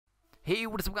Hey,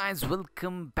 what's up guys,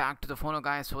 welcome back to the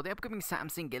TheFonoGuy. So the upcoming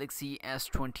Samsung Galaxy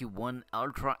S21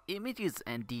 Ultra images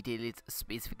and detailed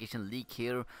specification leak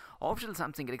here. Official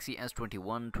Samsung Galaxy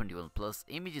S21, 21 Plus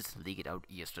images leaked out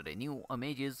yesterday. New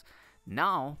images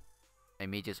now.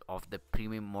 Images of the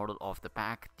premium model of the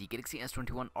pack, the Galaxy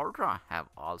S21 Ultra, have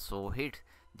also hit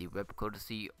the web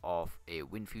courtesy of a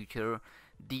WinFuture.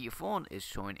 The phone is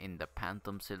shown in the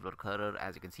Phantom silver color,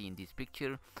 as you can see in this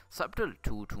picture. Subtle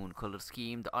two-tone color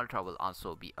scheme. The Ultra will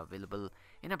also be available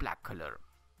in a black color.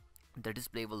 The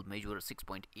display will measure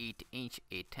 6.8 inch,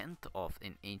 a tenth of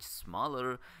an inch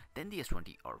smaller than the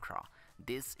S20 Ultra.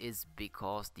 This is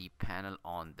because the panel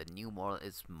on the new model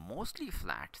is mostly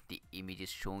flat. The image is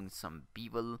showing some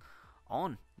bevel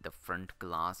on the front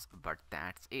glass, but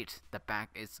that's it. The back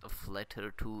is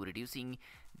flatter too. Reducing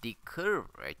the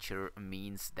curvature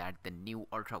means that the new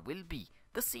Ultra will be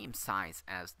the same size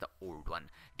as the old one.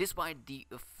 Despite the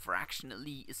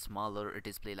fractionally smaller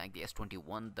display like the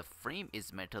S21, the frame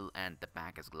is metal and the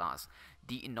back is glass.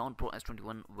 The non-Pro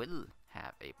S21 will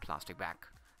have a plastic back.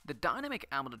 The dynamic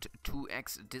AMOLED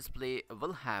 2X display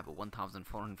will have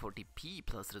 1440p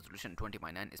plus resolution,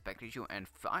 20:9 aspect ratio and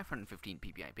 515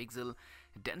 ppi pixel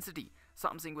density.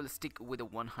 Samsung will stick with a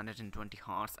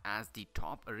 120Hz as the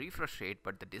top refresh rate,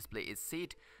 but the display is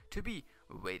said to be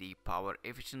very power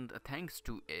efficient thanks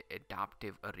to an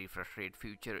adaptive refresh rate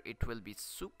feature. It will be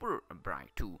super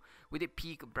bright too, with a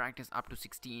peak brightness up to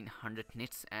 1600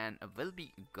 nits, and will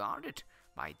be guarded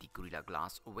by the Gorilla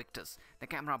Glass Victus. The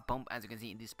camera bump, as you can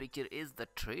see in this picture, is the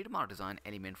trademark design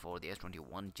element for the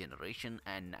S21 generation,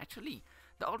 and naturally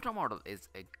the Ultra model is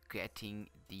getting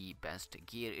the best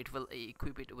gear. It will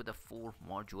equip it with a 4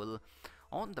 module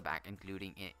on the back,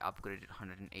 including an upgraded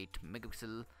 108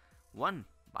 megapixel 1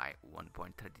 by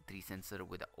 1.33 sensor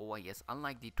with the OIS.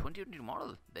 Unlike the 2020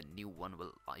 model, the new one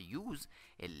will use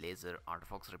a laser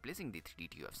autofocus replacing the 3D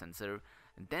ToF sensor.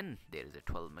 Then there is a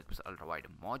 12 megapixel ultra wide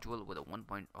module with a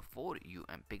 1.4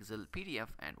 UM pixel PDF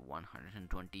and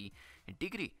 120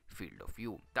 degree field of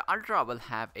view. The Ultra will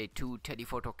have a 2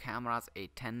 telephoto cameras, a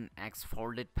 10x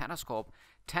folded periscope,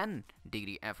 10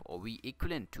 degree FOV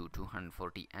equivalent to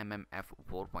 240 mm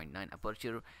f4.9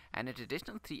 aperture, and a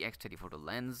traditional 3x telephoto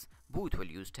lens. Both will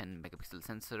use 10 megapixel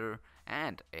sensor,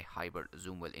 and a hybrid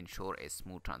zoom will ensure a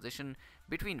smooth transition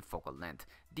between focal length.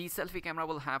 The selfie camera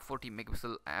will have 40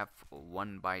 megapixel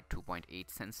f1 by 2.8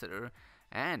 sensor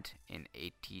and an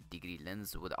 80 degree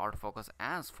lens with autofocus.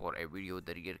 As for a video,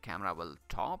 the rear camera will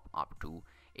top up to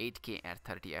 8K at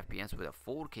 30 fps with a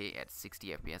 4K at 60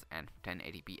 fps and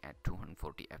 1080p at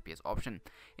 240 fps option.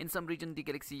 In some region, the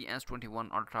Galaxy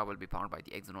S21 Ultra will be powered by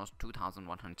the Exynos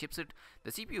 2100 chipset.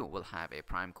 The CPU will have a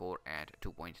prime core at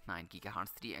 2.9 GHz,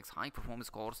 3x high performance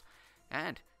cores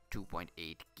and 2.8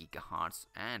 GHz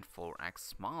and 4x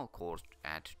small cores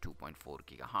at 2.4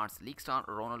 GHz. Leak star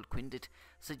Ronald Quintet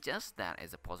suggests there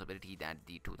is a possibility that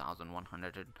the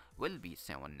 2100 will be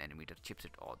 7nm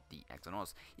chipset of the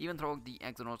Exynos. Even though the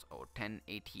Exynos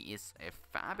 1080 is a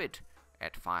fabit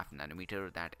at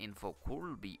 5nm, that info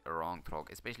could be wrong through,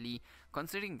 especially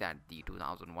considering that the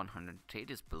 2100 trade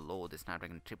is below the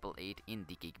Snapdragon 888 in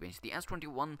the Geekbench. The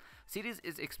S21 series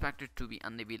is expected to be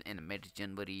unveiled in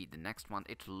mid-January the next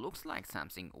month. It looks like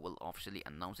Samsung will officially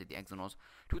announce the Exynos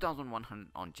 2100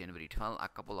 on January 12, a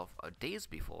couple of days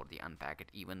before the unpacked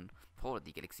event for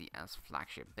the Galaxy S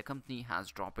flagship. The company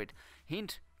has dropped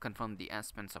hint confirmed the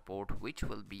S Pen support, which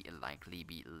will be likely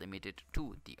be limited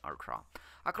to the Ultra.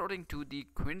 According to the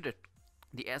Quintet,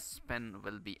 the S Pen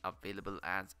will be available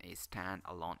as a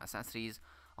stand-alone accessories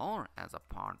or as a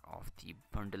part of the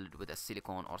bundled with a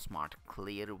silicone or smart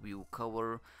clear view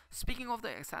cover. Speaking of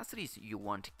the accessories, you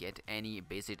won't get any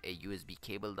basic a USB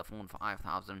cable. The phone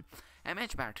 5000 mAh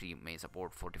battery may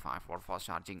support 45-watt fast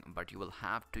charging, but you will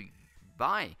have to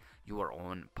buy your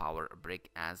own power brick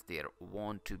as there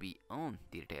won't to be on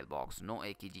the retail box. No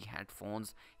AKG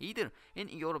headphones either. In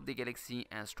Europe, the Galaxy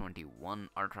S21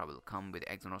 Ultra will come with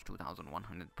Exynos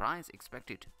 2100, price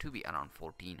expected to be around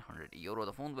 €1400.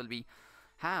 The phone will be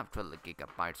have 12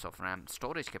 gigabytes of RAM.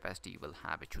 Storage capacity will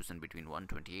have a chosen between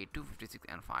 128, 256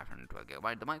 and 512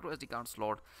 gigabytes. The micro SD card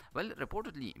slot will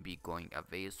reportedly be going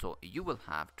away, so you will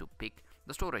have to pick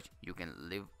the storage you can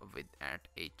live with at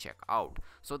a checkout.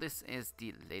 So this is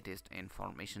the latest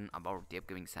information about the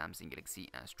upcoming Samsung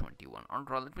Galaxy S21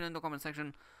 Ultra. Let me know in the comment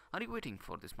section, are you waiting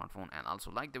for this smartphone? And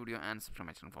also like the video and subscribe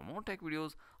my channel for more tech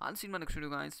videos. I'll see you in my next video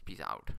guys. Peace out.